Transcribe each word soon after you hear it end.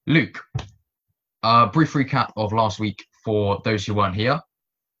Luke, a brief recap of last week for those who weren't here.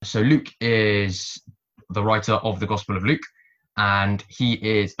 So Luke is the writer of the Gospel of Luke, and he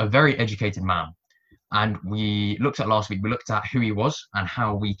is a very educated man. And we looked at last week, we looked at who he was and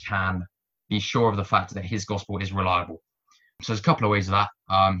how we can be sure of the fact that his gospel is reliable. So there's a couple of ways of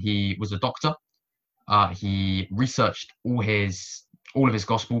that. He was a doctor. He researched all of his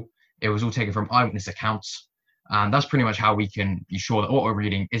gospel. It was all taken from eyewitness accounts. And that's pretty much how we can be sure that what we're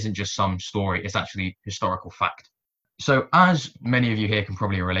reading isn't just some story, it's actually historical fact. So as many of you here can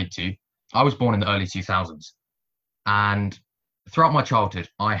probably relate to, I was born in the early 2000s. And throughout my childhood,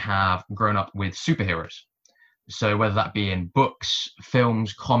 I have grown up with superheroes. So whether that be in books,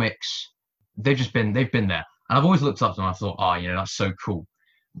 films, comics, they've been there. And I've always looked up to them and I thought, that's so cool.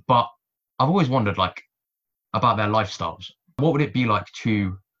 But I've always wondered about their lifestyles. What would it be like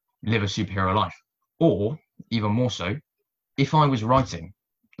to live a superhero life? Or even more so, if I was writing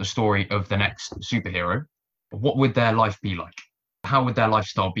the story of the next superhero, what would their life be like? How would their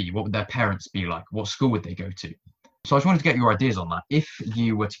lifestyle be? What would their parents be like? What school would they go to? So I just wanted to get your ideas on that. If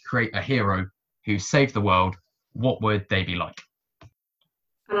you were to create a hero who saved the world, what would they be like?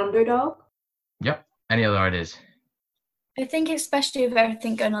 An underdog? Yep. Any other ideas? I think especially with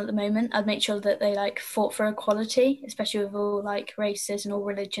everything going on at the moment, I'd make sure that they fought for equality, especially with all races and all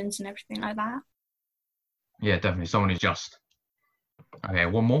religions and everything like that. Yeah, definitely. Someone who's just. Okay,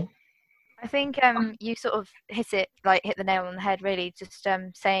 one more. I think you sort of hit the nail on the head, really. Just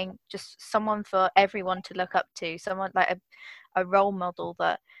saying just someone for everyone to look up to, someone like a role model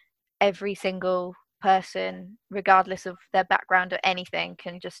that every single person, regardless of their background or anything,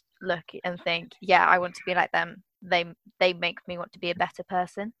 can just look and think, yeah, I want to be like them. They make me want to be a better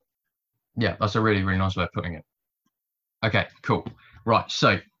person. Yeah, that's a really, really nice way of putting it. Okay, cool. Right,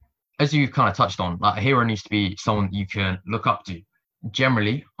 so as you've kind of touched on, a hero needs to be someone you can look up to.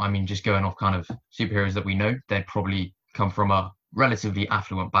 Generally, just going off kind of superheroes that we know, they'd probably come from a relatively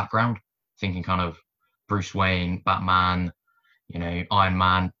affluent background, thinking kind of Bruce Wayne, Batman, Iron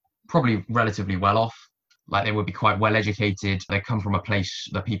Man, probably relatively well off. They would be quite well educated. They come from a place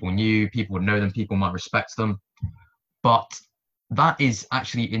that people knew, people would know them, people might respect them. But that is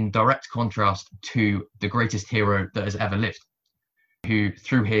actually in direct contrast to the greatest hero that has ever lived, who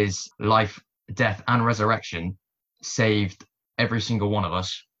through his life, death, and resurrection saved every single one of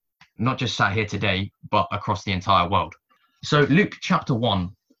us, not just sat here today, but across the entire world. So Luke chapter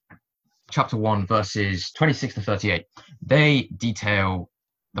 1, verses 26 to 38, they detail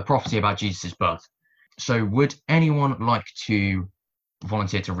the prophecy about Jesus' birth. So would anyone like to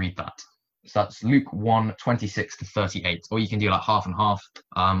volunteer to read that? So that's Luke 1, 26 to 38, or you can do half and half.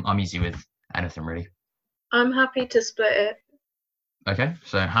 I'm easy with anything really. I'm happy to split it. Okay,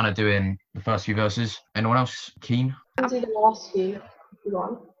 so Hannah doing the first few verses. Anyone else keen? I'll do the last few if you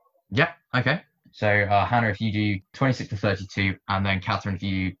want. Yeah, okay. So Hannah, if you do 26 to 32, and then Catherine, if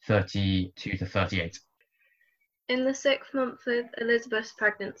you do 32 to 38. In the 6th month of Elizabeth's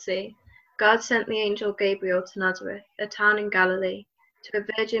pregnancy, God sent the angel Gabriel to Nazareth, a town in Galilee, to a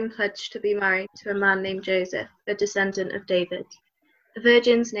virgin pledged to be married to a man named Joseph, a descendant of David. The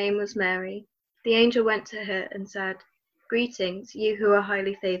virgin's name was Mary. The angel went to her and said, "Greetings, you who are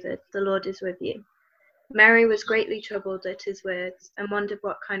highly favored, the Lord is with you." Mary was greatly troubled at his words and wondered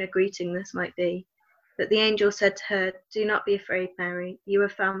what kind of greeting this might be. But the angel said to her, "Do not be afraid, Mary. You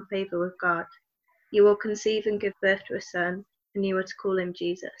have found favor with God. You will conceive and give birth to a son, and you are to call him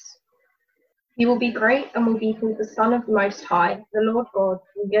Jesus. He will be great and will be called the Son of the Most High. The Lord God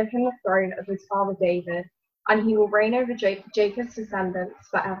will give him the throne of his father David, and he will reign over Jacob's descendants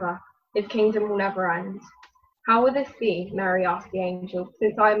forever. His kingdom will never end." "How will this be?" Mary asked the angel,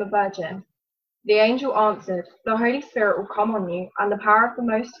 "since I am a virgin?" The angel answered, "The Holy Spirit will come on you, and the power of the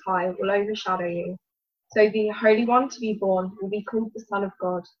Most High will overshadow you. So the Holy One to be born will be called the Son of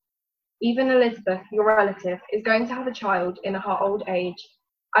God. Even Elizabeth, your relative, is going to have a child in her old age,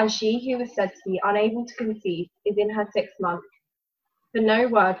 and she who was said to be unable to conceive is in her 6th month. For no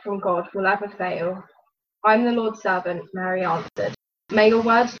word from God will ever fail." "I'm the Lord's servant," Mary answered. "May your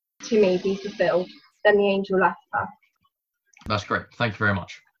word to me be fulfilled." Then the angel left her. That's great. Thank you very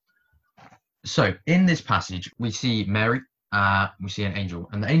much. So in this passage, we see Mary, we see an angel,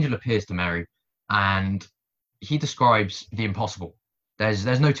 and the angel appears to Mary, and he describes the impossible.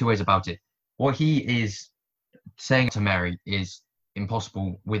 There's no two ways about it. What he is saying to Mary is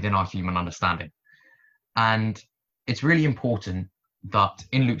impossible within our human understanding. And it's really important that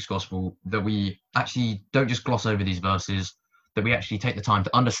in Luke's gospel that we actually don't just gloss over these verses, that we actually take the time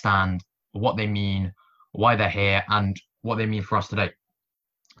to understand what they mean, why they're here, and what they mean for us today.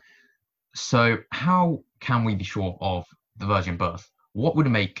 So how can we be sure of the virgin birth? what would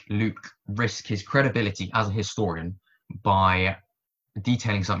make Luke risk his credibility as a historian by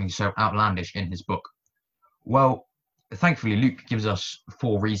detailing something so outlandish in his book? Well, thankfully, Luke gives us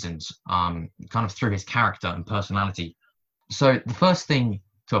 4 reasons, kind of through his character and personality. So the first thing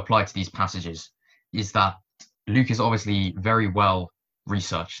to apply to these passages is that Luke is obviously very well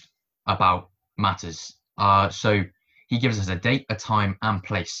researched about matters. So he gives us a date, a time, and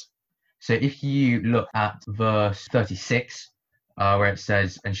place. So if you look at verse 36, where it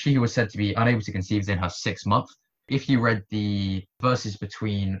says, "And she who was said to be unable to conceive is in her 6th month." If you read the verses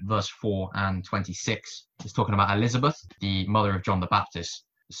between verse 4 and 26, it's talking about Elizabeth, the mother of John the Baptist.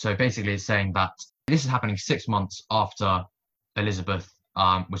 So basically it's saying that this is happening 6 months after Elizabeth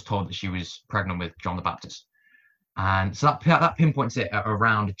was told that she was pregnant with John the Baptist. And so that pinpoints it at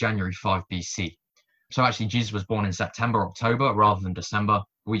around January 5 BC. So actually Jesus was born in September, October, rather than December.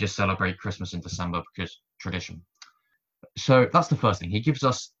 We just celebrate Christmas in December because tradition. So that's the first thing. He gives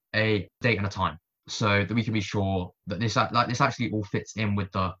us a date and a time so that we can be sure that this actually all fits in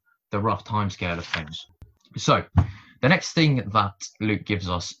with the rough timescale of things. So the next thing that Luke gives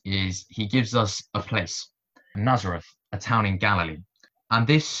us is he gives us a place, Nazareth, a town in Galilee. And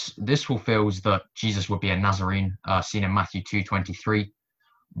this fulfills that Jesus would be a Nazarene, seen in Matthew 2:23.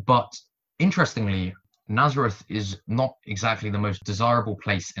 But interestingly, Nazareth is not exactly the most desirable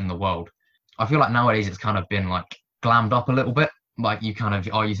place in the world. I feel like nowadays it's kind of been like glammed up a little bit. Like you kind of,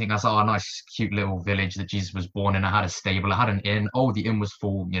 you think that's a nice, cute little village that Jesus was born in. It had a stable, it had an inn. Oh, the inn was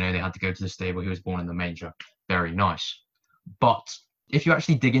full. You know, they had to go to the stable. He was born in the manger. Very nice. But if you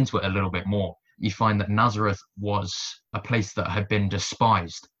actually dig into it a little bit more, you find that Nazareth was a place that had been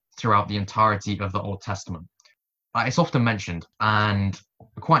despised throughout the entirety of the Old Testament. It's often mentioned, and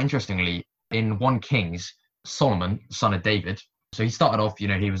quite interestingly, in 1 Kings, Solomon, son of David, so he started off,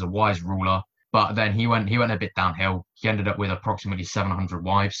 he was a wise ruler, but then he went a bit downhill. He ended up with approximately 700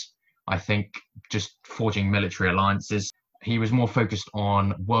 wives, I think, just forging military alliances. He was more focused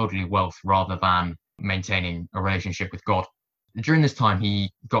on worldly wealth rather than maintaining a relationship with God. During this time,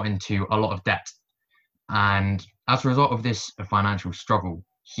 he got into a lot of debt. And as a result of this financial struggle,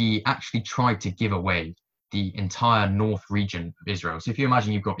 he actually tried to give away the entire north region of Israel. So if you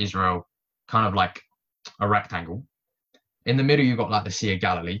imagine you've got Israel kind of like a rectangle. In the middle, you've got like the Sea of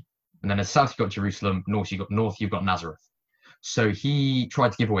Galilee. And then in the south, you've got Jerusalem. North, you've got Nazareth. So he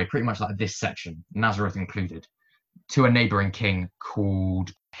tried to give away pretty much like this section, Nazareth included, to a neighboring king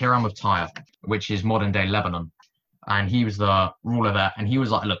called Hiram of Tyre, which is modern day Lebanon. And he was the ruler there. And he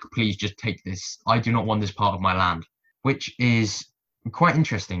was like, look, please just take this. I do not want this part of my land, which is quite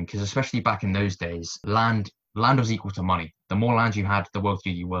interesting because especially back in those days, land was equal to money. The more land you had, the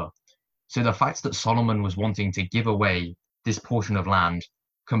wealthier you were. So the fact that Solomon was wanting to give away this portion of land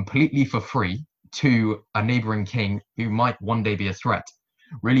completely for free to a neighboring king who might one day be a threat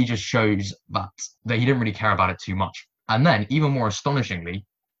really just shows that he didn't really care about it too much. And then, even more astonishingly,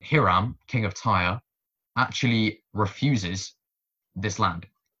 Hiram, king of Tyre, actually refuses this land.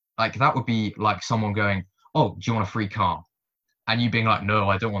 Like, that would be like someone going, oh, do you want a free car? And you being like, no,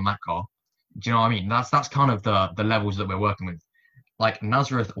 I don't want that car. Do you know what I mean? That's kind of the levels that we're working with. Like,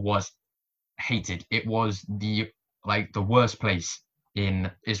 Nazareth was hated. It was the worst place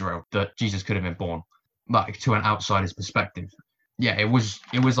in Israel that Jesus could have been born, like to an outsider's perspective. Yeah, it was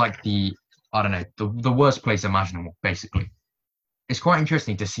like the worst place imaginable, basically. It's quite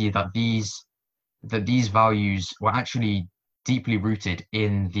interesting to see that these values were actually deeply rooted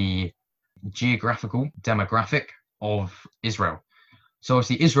in the geographical demographic of Israel. So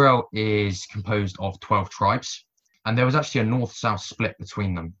obviously Israel is composed of 12 tribes, and there was actually a north-south split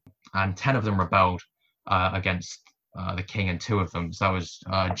between them, and 10 of them rebelled against the king, and 2 of them, so that was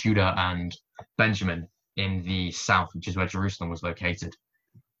Judah and Benjamin in the south, which is where Jerusalem was located.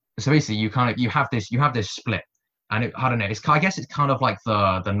 So basically you have this split, and I don't know, I guess it's kind of like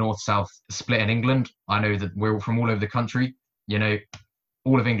the north-south split in England. I know that we're from all over the country,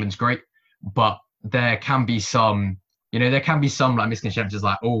 all of England's great, but there can be some like misconceptions,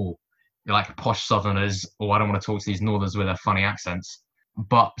 like, oh, you're like posh southerners, or I don't want to talk to these northerners with their funny accents.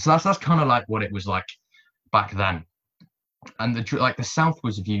 But so that's kind of like what it was like back then. And the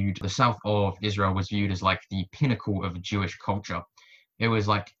south of Israel was viewed as like the pinnacle of Jewish culture. It was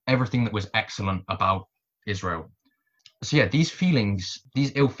like everything that was excellent about Israel. So yeah, these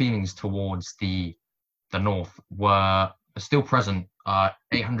ill feelings towards the north were still present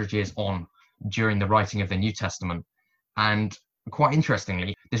 800 years on during the writing of the New Testament. And quite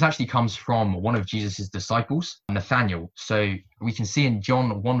interestingly, this actually comes from one of Jesus's disciples, Nathanael. So we can see in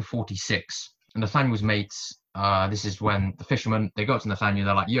John 1:46, Nathanael's mates, this is when the fishermen, they go up to Nathanael,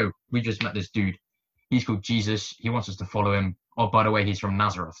 they're like, yo, we just met this dude. He's called Jesus. He wants us to follow him. oh, by the way, he's from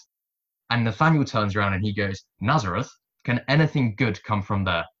Nazareth. And Nathaniel turns around and he goes, Nazareth? Can anything good come from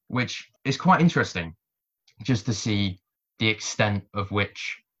there? Which is quite interesting, just to see the extent of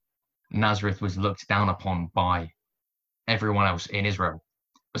which Nazareth was looked down upon by everyone else in Israel.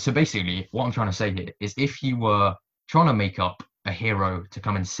 So basically, what I'm trying to say here is if you were trying to make up a hero to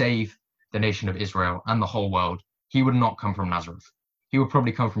come and save the nation of Israel and the whole world, he would not come from Nazareth. He would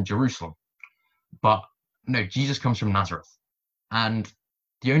probably come from Jerusalem. But no, Jesus comes from Nazareth. And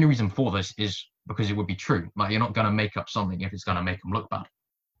the only reason for this is because it would be true. Like, you're not going to make up something if it's going to make them look bad.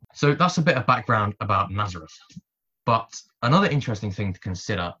 So that's a bit of background about Nazareth. But another interesting thing to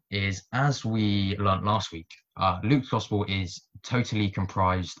consider is, as we learned last week, Luke's gospel is totally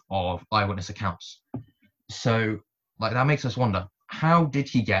comprised of eyewitness accounts. So like, that makes us wonder, how did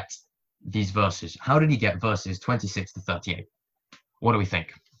he get these verses? How did he get verses 26 to 38? What do we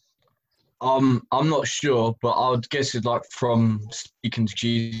think? I'm not sure, but I would guess it's like from speaking to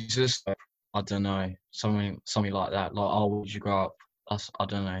Jesus. I don't know, something like that. Like, oh, where did you grow up? I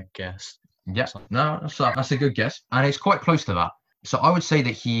don't know, guess. Yeah, no, that's a good guess. And it's quite close to that. So I would say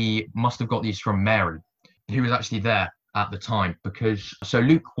that he must have got these from Mary, who was actually there at the time, because so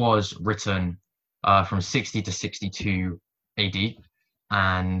Luke was written from 60 to 62 AD,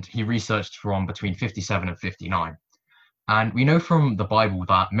 and he researched from between 57 and 59. And we know from the Bible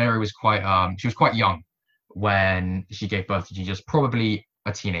that Mary was quite young when she gave birth to Jesus, probably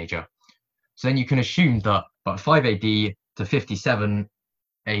a teenager. So then you can assume that about 5 AD to 57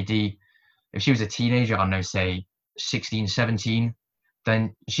 AD, if she was a teenager, I don't know, say 16, 17,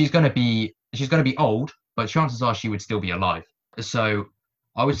 then she's going to be old, but chances are she would still be alive. So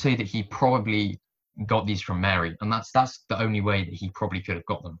I would say that he probably got these from Mary, and that's the only way that he probably could have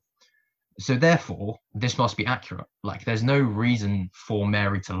got them. So therefore, this must be accurate. Like, there's no reason for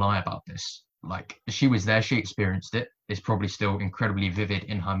Mary to lie about this. Like, she was there, she experienced it. It's probably still incredibly vivid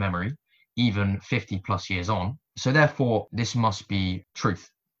in her memory, even 50 plus years on. So therefore, this must be truth.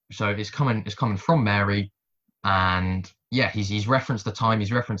 So it's coming from Mary, and yeah, he's referenced the time,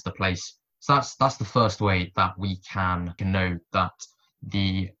 he's referenced the place. So that's the first way that we can know that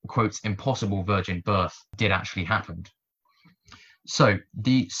the, quote, impossible virgin birth did actually happen. So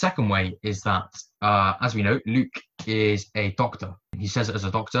the second way is that, as we know, Luke is a doctor. He says it as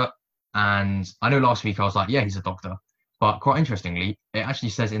a doctor, and I know last week I was like, yeah, he's a doctor. But quite interestingly, it actually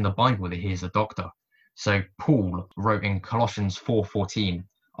says in the Bible that he is a doctor. So Paul wrote in Colossians 4:14,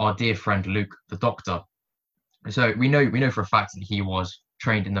 our dear friend Luke, the doctor. So we know for a fact that he was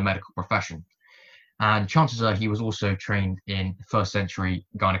trained in the medical profession. And chances are he was also trained in first century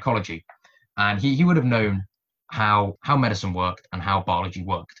gynecology. And he would have known how medicine worked and how biology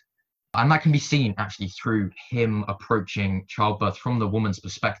worked. And that can be seen actually through him approaching childbirth from the woman's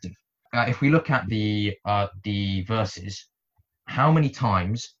perspective. If we look at the verses, how many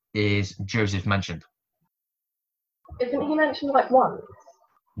times is Joseph mentioned? Isn't he mentioned like once?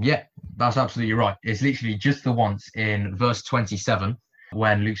 Yeah, that's absolutely right. It's literally just the once in verse 27,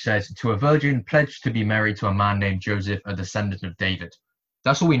 when Luke says, to a virgin pledged to be married to a man named Joseph, a descendant of David.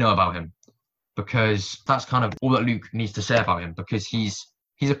 That's all we know about him, because that's kind of all that Luke needs to say about him, because he's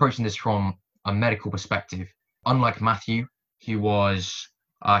approaching this from a medical perspective. Unlike Matthew, he was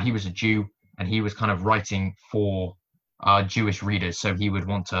a Jew, and he was kind of writing for Jewish readers, so he would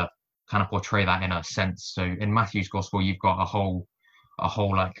want to kind of portray that in a sense. So in Matthew's gospel, you've got a whole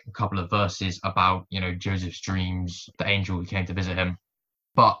like a couple of verses about, you know, Joseph's dreams, the angel who came to visit him.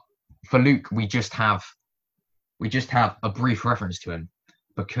 But for Luke, we just have a brief reference to him,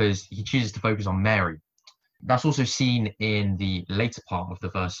 because he chooses to focus on Mary. That's also seen in the later part of the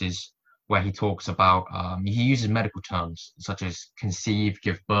verses, where he talks about, he uses medical terms such as conceive,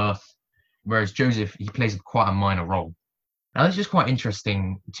 give birth, whereas Joseph, he plays quite a minor role. Now, this is quite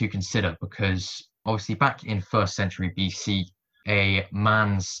interesting to consider, because obviously back in 1st century BC, a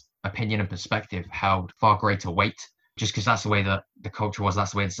man's opinion and perspective held far greater weight, just because that's the way that the culture was,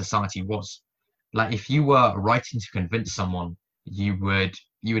 that's the way the society was. Like, if you were writing to convince someone, you would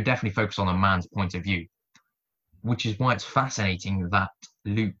definitely focus on a man's point of view, which is why it's fascinating that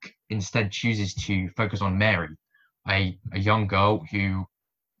Luke instead chooses to focus on Mary, a young girl who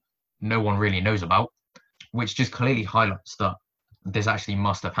no one really knows about, which just clearly highlights that this actually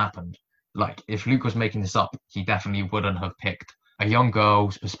must have happened. Like, if Luke was making this up, he definitely wouldn't have picked a young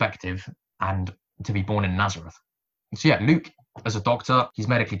girl's perspective and to be born in Nazareth. So yeah, Luke, as a doctor, he's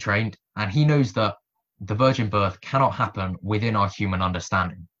medically trained, and he knows that the virgin birth cannot happen within our human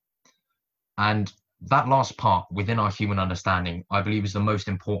understanding. And that last part, within our human understanding, I believe is the most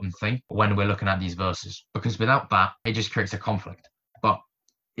important thing when we're looking at these verses, because without that, it just creates a conflict. But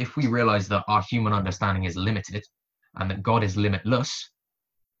if we realize that our human understanding is limited, and that God is limitless,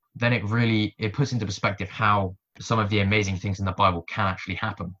 then it puts into perspective how some of the amazing things in the Bible can actually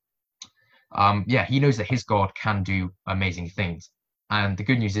happen. He knows that his God can do amazing things. And the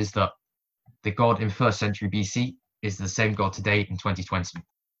good news is that the God in 1st century BC is the same God today in 2020.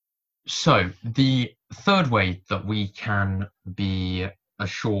 So the third way that we can be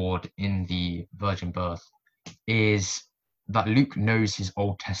assured in the virgin birth is that Luke knows his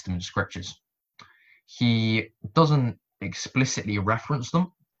Old Testament scriptures. He doesn't explicitly reference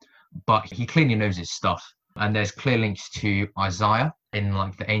them, but he clearly knows his stuff. And there's clear links to Isaiah in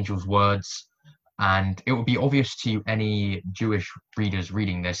like the angel's words. And it will be obvious to any Jewish readers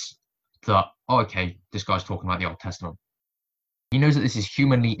reading this that, oh, okay, this guy's talking about the Old Testament. He knows that this is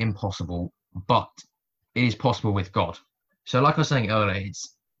humanly impossible, but it is possible with God. So like I was saying earlier,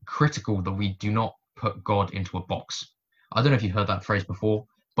 it's critical that we do not put God into a box. I don't know if you've heard that phrase before,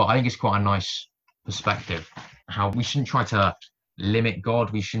 but I think it's quite a nice perspective, how we shouldn't try to limit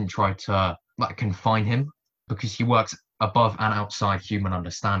God. We shouldn't try to like confine him, because he works above and outside human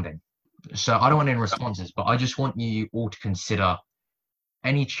understanding. So I don't want any responses, but I just want you all to consider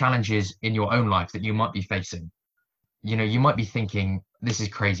any challenges in your own life that you might be facing. You know, you might be thinking, this is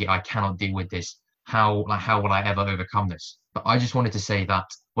crazy, I cannot deal with this. How will I ever overcome this? But I just wanted to say that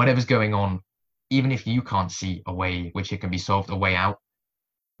whatever's going on, even if you can't see a way which it can be solved, a way out,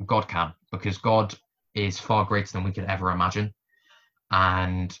 God can, because God is far greater than we could ever imagine.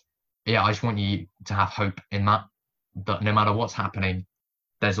 And yeah, I just want you to have hope in that no matter what's happening,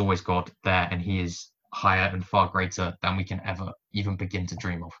 there's always God there, and he is higher and far greater than we can ever even begin to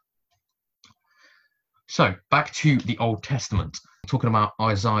dream of. So back to the Old Testament, talking about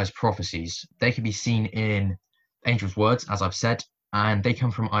Isaiah's prophecies. They can be seen in angel's words, as I've said, and they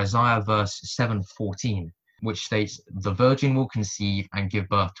come from Isaiah verse 7:14, which states, "The virgin will conceive and give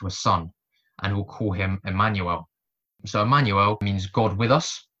birth to a son, and will call him Emmanuel." So Emmanuel means God with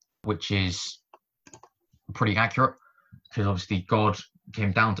us, which is pretty accurate, because obviously God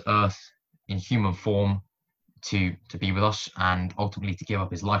came down to earth in human form to be with us and ultimately to give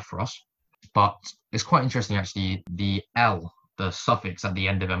up his life for us. But it's quite interesting actually, the El, the suffix at the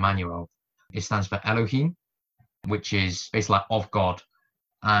end of Emmanuel, it stands for Elohim, which is basically like of God.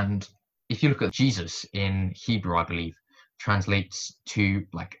 And if you look at Jesus in Hebrew, I believe, translates to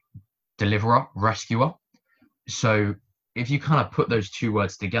like deliverer, rescuer. So if you kind of put those two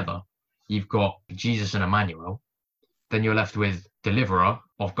words together, you've got Jesus and Emmanuel, then you're left with deliverer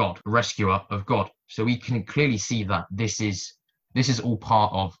of God, rescuer of God. So we can clearly see that this is all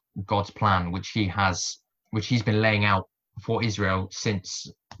part of God's plan, which he's been laying out for Israel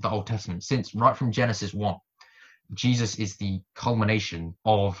since the Old Testament, since right from Genesis 1. Jesus is the culmination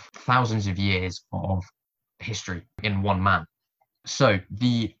of thousands of years of history in one man. So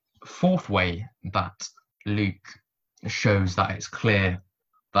the fourth way that Luke shows that it's clear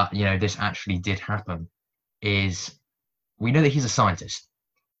that, you know, this actually did happen is, we know that he's a scientist,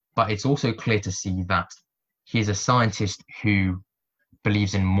 but it's also clear to see that he is a scientist who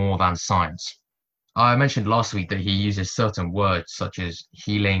believes in more than science. I mentioned last week that he uses certain words such as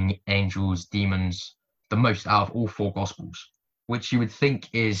healing, angels, demons, the most out of all four Gospels, which you would think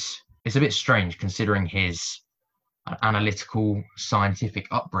is a bit strange considering his analytical, scientific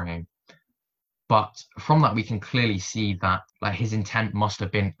upbringing. But from that, we can clearly see that like his intent must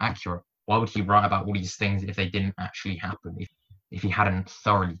have been accurate. Why would he write about all these things if they didn't actually happen, if he hadn't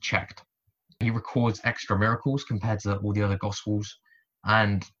thoroughly checked? He records extra miracles compared to all the other Gospels,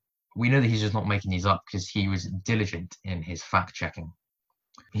 and we know that he's just not making these up because he was diligent in his fact checking.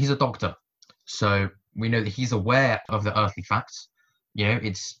 He's a doctor, so we know that he's aware of the earthly facts. You know,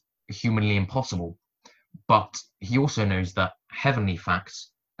 it's humanly impossible, but he also knows that heavenly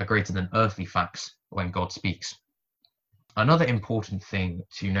facts are greater than earthly facts when God speaks. Another important thing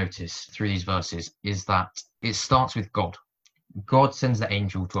to notice through these verses is that it starts with God. God sends the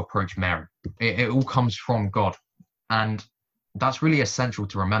angel to approach Mary. It all comes from God. And that's really essential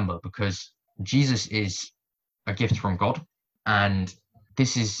to remember, because Jesus is a gift from God. And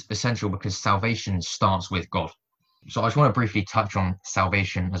this is essential because salvation starts with God. So I just want to briefly touch on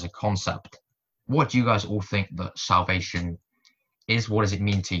salvation as a concept. What do you guys all think that salvation is? What does it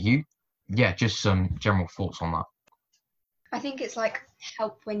mean to you? Yeah, just some general thoughts on that. I think it's like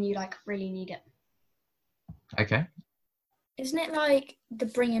help when you like really need it. Okay. Isn't it like the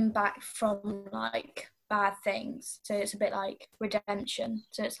bringing back from like bad things? So it's a bit like redemption.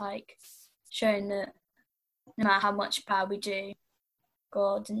 So it's like showing that no matter how much bad we do,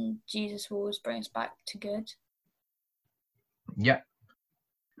 God and Jesus will always bring us back to good. Yeah.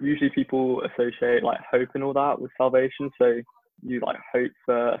 Usually people associate like hope and all that with salvation. So you like hope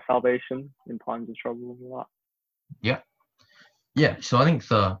for salvation in times of trouble and all that. Yeah, so I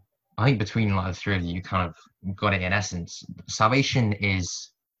think between like the three of you, you kind of got it in essence. Salvation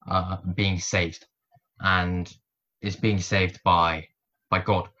is being saved, and it's being saved by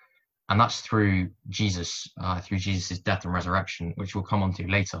God, and that's through through Jesus' death and resurrection, which we'll come on to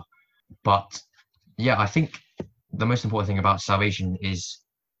later. But yeah, I think the most important thing about salvation is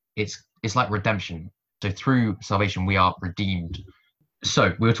it's like redemption. So through salvation, we are redeemed.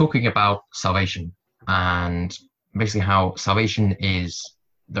 So we were talking about salvation and basically how salvation is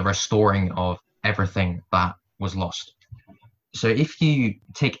the restoring of everything that was lost. So if you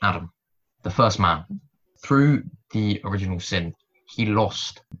take Adam, the first man, through the original sin, he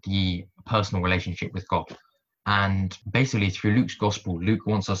lost the personal relationship with God. And basically through Luke's gospel, Luke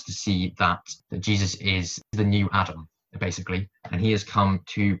wants us to see that Jesus is the new Adam, basically, and he has come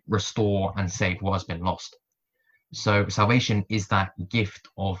to restore and save what has been lost. So salvation is that gift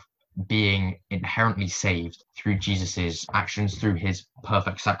of being inherently saved through Jesus's actions, through his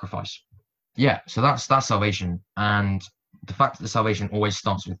perfect sacrifice. Yeah, so that's salvation. And the fact that salvation always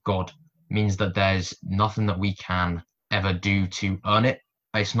starts with God means that there's nothing that we can ever do to earn it.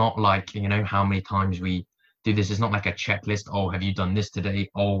 It's not like, how many times we do this. It's not like a checklist. Oh, have you done this today?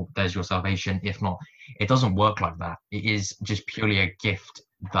 Oh, there's your salvation. If not, it doesn't work like that. It is just purely a gift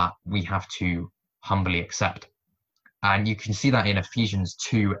that we have to humbly accept. And you can see that in Ephesians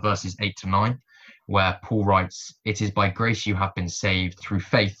 2, verses 8 to 9, where Paul writes, "It is by grace you have been saved through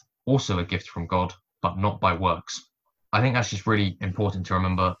faith, also a gift from God, but not by works." I think that's just really important to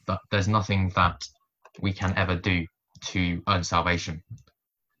remember, that there's nothing that we can ever do to earn salvation.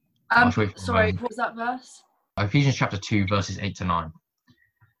 Sorry, what was that verse? Ephesians chapter 2, verses 8 to 9.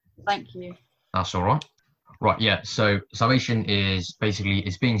 Thank you. That's all right. Right, yeah. So salvation is basically,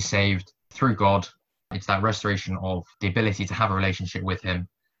 it's being saved through God. It's that restoration of the ability to have a relationship with him.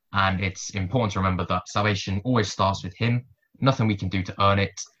 And it's important to remember that salvation always starts with him. Nothing we can do to earn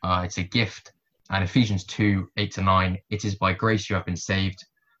it. It's a gift. And Ephesians 2, 8 to 9, "It is by grace you have been saved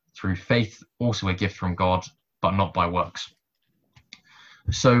through faith, also a gift from God, but not by works."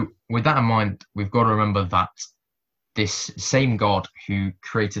 So with that in mind, we've got to remember that this same God who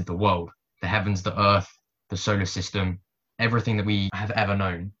created the world, the heavens, the earth, the solar system, everything that we have ever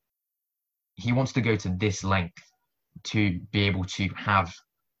known, he wants to go to this length to be able to have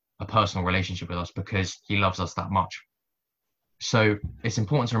a personal relationship with us because he loves us that much. So it's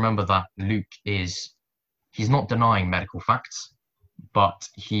important to remember that Luke he's not denying medical facts, but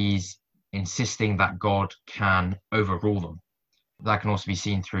he's insisting that God can overrule them. That can also be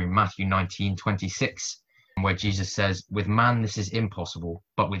seen through Matthew 19:26, where Jesus says, "With man this is impossible,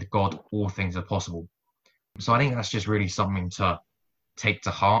 but with God all things are possible." So I think that's just really something to take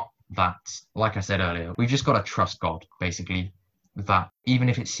to heart, that, like I said earlier, we've just got to trust God, basically, that even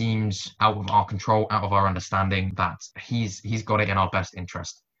if it seems out of our control, out of our understanding, that he's got it in our best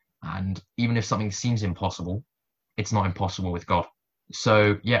interest. And even if something seems impossible, it's not impossible with God.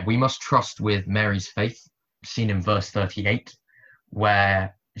 So yeah, we must trust with Mary's faith, seen in verse 38,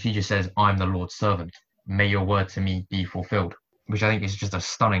 where she just says, "I'm the Lord's servant. May your word to me be fulfilled," which I think is just a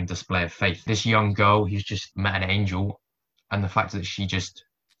stunning display of faith. This young girl who's just met an angel, and the fact that she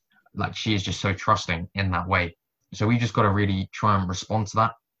is just so trusting in that way. So we just got to really try and respond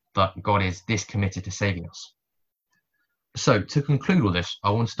to that God is this committed to saving us. So to conclude all this,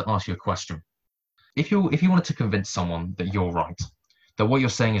 I wanted to ask you a question. If you wanted to convince someone that you're right, that what you're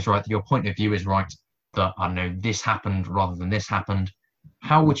saying is right, that your point of view is right, that, I don't know, this happened rather than this happened,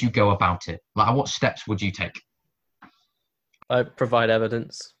 how would you go about it? Like, what steps would you take? I provide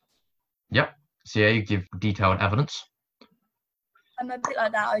evidence. Yep. So yeah, you give detailed evidence. I'm a bit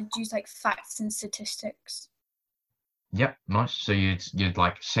like that. I'd use like facts and statistics. Yep, nice. So you'd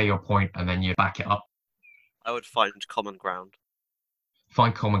like say your point and then you back it up. I would find common ground.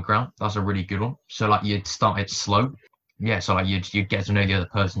 Find common ground. That's a really good one. So like you'd start it slow. Yeah, so like you'd get to know the other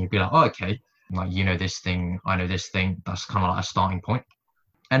person. You'd be like, "Oh, okay, like you know this thing, I know this thing." That's kind of like a starting point.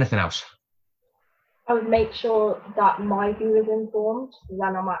 Anything else? I would make sure that my view is informed,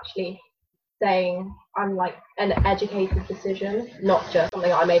 then I'm actually saying I'm like an educated decision, not just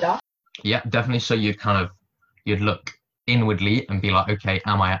something I made up. Yeah, definitely. So you'd look inwardly and be like, "Okay,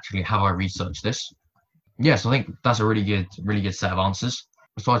 have I researched this?" Yes, I think that's a really good set of answers.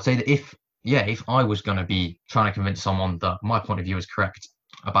 So I'd say that if I was going to be trying to convince someone that my point of view is correct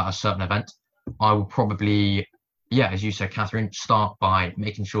about a certain event, I would probably, as you said, Catherine, start by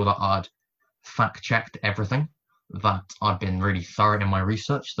making sure that I'd fact-checked everything, that I'd been really thorough in my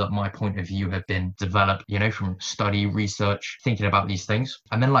research, that my point of view had been developed, from study, research, thinking about these things.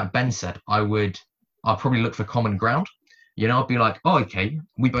 And then like Ben said, I'd probably look for common ground. I'd be like, "Oh, okay,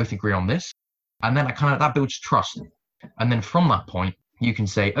 we both agree on this. And then that builds trust. And then from that point, you can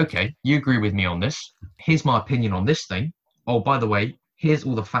say, okay, you agree with me on this. Here's my opinion on this thing. Oh, by the way, here's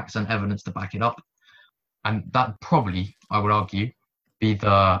all the facts and evidence to back it up. And that probably, I would argue, be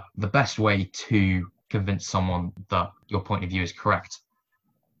the best way to convince someone that your point of view is correct.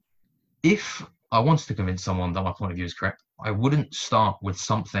 If I wanted to convince someone that my point of view is correct, I wouldn't start with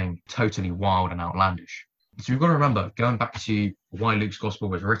something totally wild and outlandish. So we've got to remember, going back to why Luke's gospel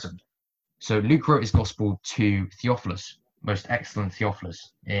was written. So Luke wrote his gospel to Theophilus, most excellent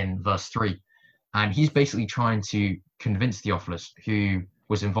Theophilus, in verse 3. And he's basically trying to convince Theophilus, who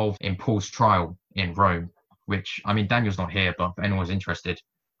was involved in Paul's trial in Rome, which, I mean, Daniel's not here, but if anyone's interested,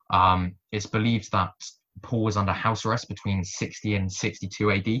 it's believed that Paul was under house arrest between 60 and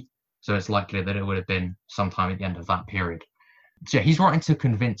 62 AD. So it's likely that it would have been sometime at the end of that period. So yeah, he's writing to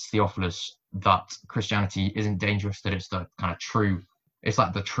convince Theophilus that Christianity isn't dangerous, that it's the kind of true, it's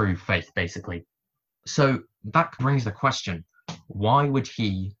like the true faith, basically. So that brings the question, why would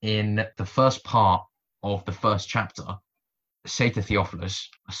he, in the first part of the first chapter, say to Theophilus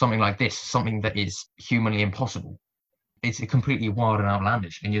something like this, something that is humanly impossible? It's completely wild and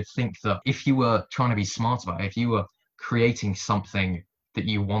outlandish. And you'd think that if you were trying to be smart about it, if you were creating something that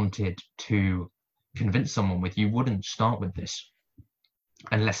you wanted to convince someone with, you wouldn't start with this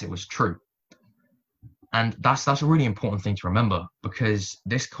unless it was true. And that's a really important thing to remember, because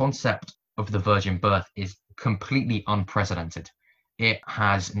this concept of the virgin birth is completely unprecedented. It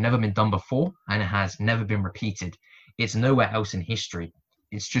has never been done before, and it has never been repeated. It's nowhere else in history.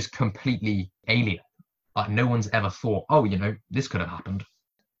 It's just completely alien. Like, no one's ever thought, oh, this could have happened.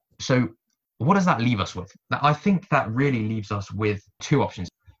 So what does that leave us with? I think that really leaves us with two options.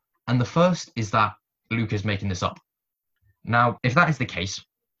 And the first is that Luke is making this up. Now, if that is the case,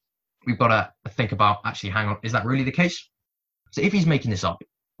 we've got to think about, actually, hang on, is that really the case? So if he's making this up,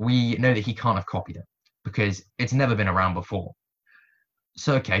 we know that he can't have copied it because it's never been around before.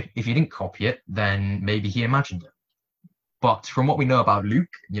 So, okay, if he didn't copy it, then maybe he imagined it. But from what we know about Luke,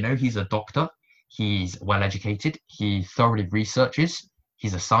 he's a doctor, he's well educated, he thoroughly researches,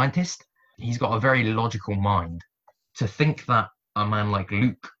 he's a scientist, he's got a very logical mind. To think that a man like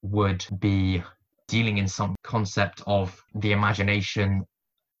Luke would be dealing in some concept of the imagination,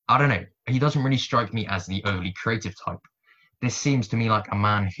 I don't know. He doesn't really strike me as the overly creative type. This seems to me like a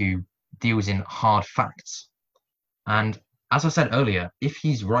man who deals in hard facts. And as I said earlier, if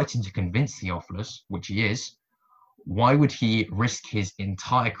he's writing to convince Theophilus, which he is, why would he risk his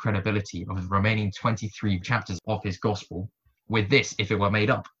entire credibility of the remaining 23 chapters of his gospel with this if it were made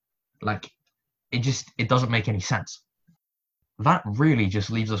up? It doesn't make any sense. That really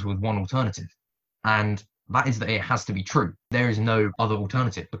just leaves us with one alternative, and that is that it has to be true. There is no other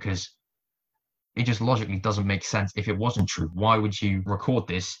alternative, because it just logically doesn't make sense if it wasn't true. Why would you record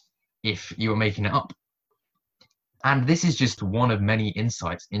this if you were making it up? And this is just one of many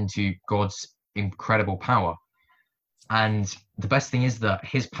insights into God's incredible power. And the best thing is that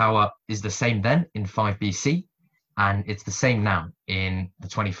his power is the same then in 5 BC, and it's the same now in the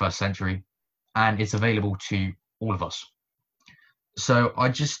 21st century, and it's available to all of us. So I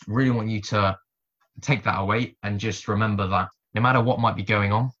just really want you to take that away and just remember that no matter what might be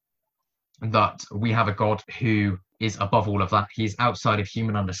going on, that we have a God who is above all of that. He's outside of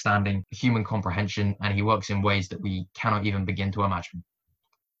human understanding, human comprehension, and he works in ways that we cannot even begin to imagine.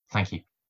 Thank you.